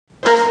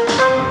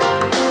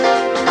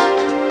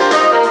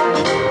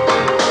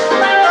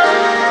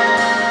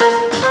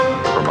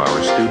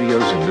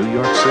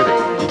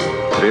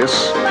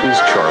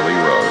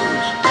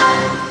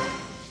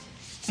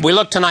We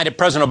look tonight at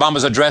President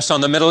Obama's address on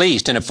the Middle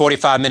East. In a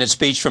 45-minute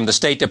speech from the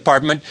State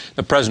Department,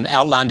 the president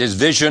outlined his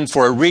vision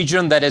for a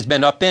region that has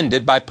been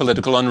upended by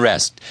political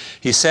unrest.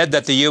 He said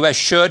that the U.S.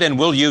 should and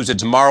will use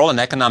its moral and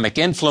economic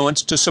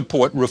influence to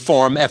support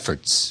reform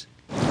efforts.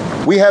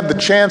 We have the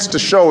chance to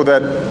show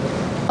that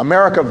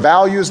America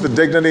values the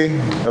dignity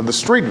of the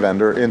street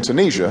vendor in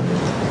Tunisia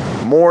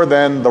more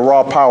than the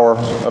raw power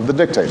of the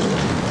dictator.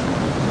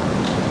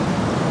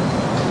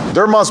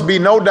 There must be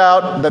no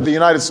doubt that the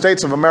United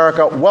States of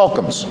America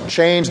welcomes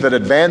change that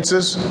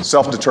advances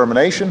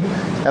self-determination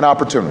and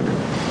opportunity.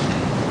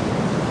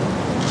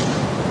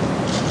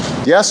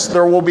 Yes,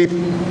 there will be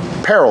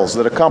perils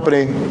that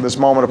accompany this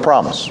moment of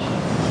promise.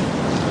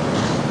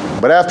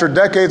 But after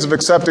decades of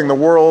accepting the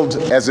world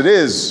as it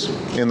is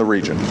in the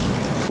region,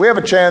 we have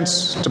a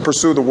chance to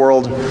pursue the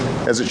world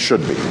as it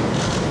should be.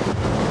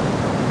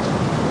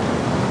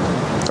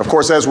 Of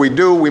course, as we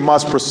do, we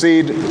must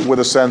proceed with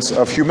a sense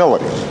of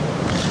humility.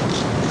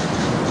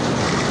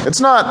 It's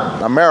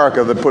not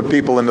America that put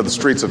people into the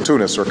streets of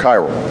Tunis or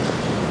Cairo.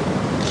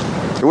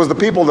 It was the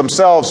people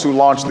themselves who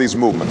launched these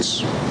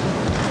movements.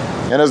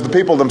 And it's the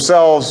people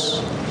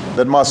themselves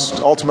that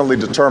must ultimately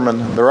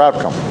determine their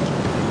outcome.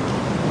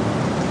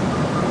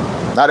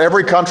 Not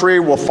every country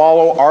will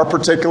follow our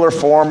particular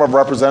form of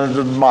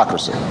representative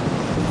democracy.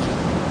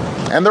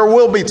 And there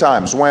will be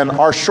times when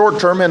our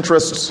short-term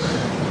interests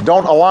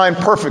don't align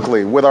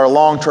perfectly with our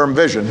long-term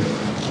vision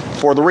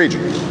for the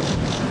region.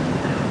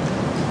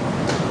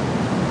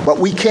 But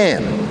we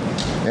can,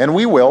 and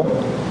we will,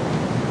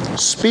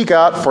 speak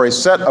out for a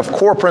set of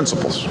core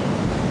principles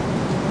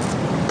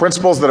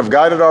that have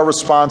guided our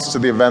response to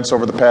the events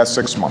over the past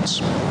 6 months.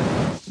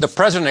 The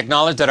president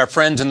acknowledged that our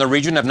friends in the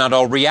region have not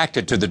all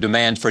reacted to the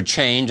demands for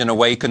change in a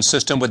way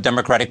consistent with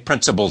democratic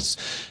principles.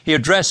 He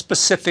addressed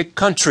specific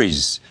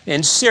countries.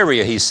 In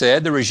Syria, he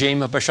said, the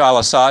regime of Bashar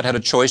al-Assad had a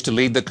choice to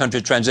lead the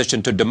country's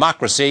transition to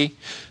democracy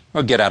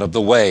or get out of the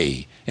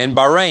way. In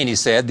Bahrain, he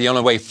said, the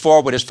only way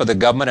forward is for the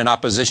government and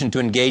opposition to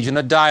engage in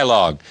a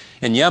dialogue.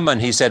 In Yemen,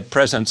 he said,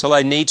 President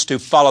Saleh needs to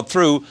follow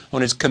through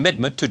on his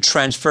commitment to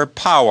transfer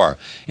power.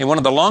 In one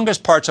of the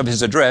longest parts of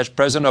his address,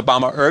 President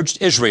Obama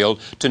urged Israel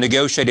to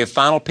negotiate a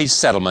final peace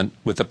settlement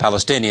with the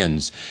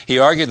Palestinians. He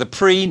argued the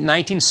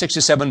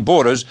pre-1967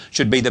 borders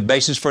should be the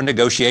basis for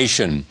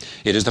negotiation.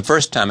 It is the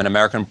first time an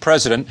American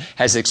president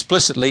has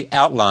explicitly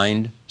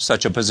outlined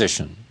such a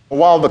position.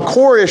 While the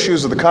core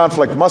issues of the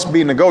conflict must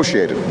be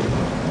negotiated,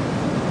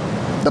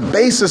 the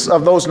basis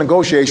of those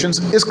negotiations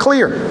is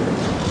clear: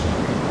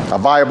 a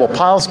viable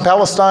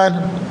Palestine,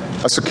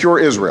 a secure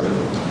Israel.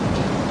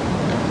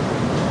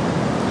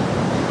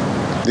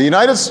 The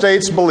United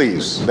States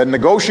believes that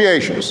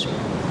negotiations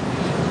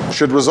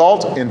should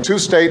result in two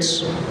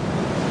states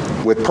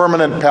with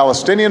permanent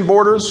Palestinian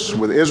borders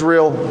with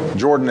Israel,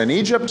 Jordan, and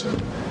Egypt,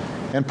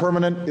 and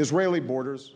permanent Israeli borders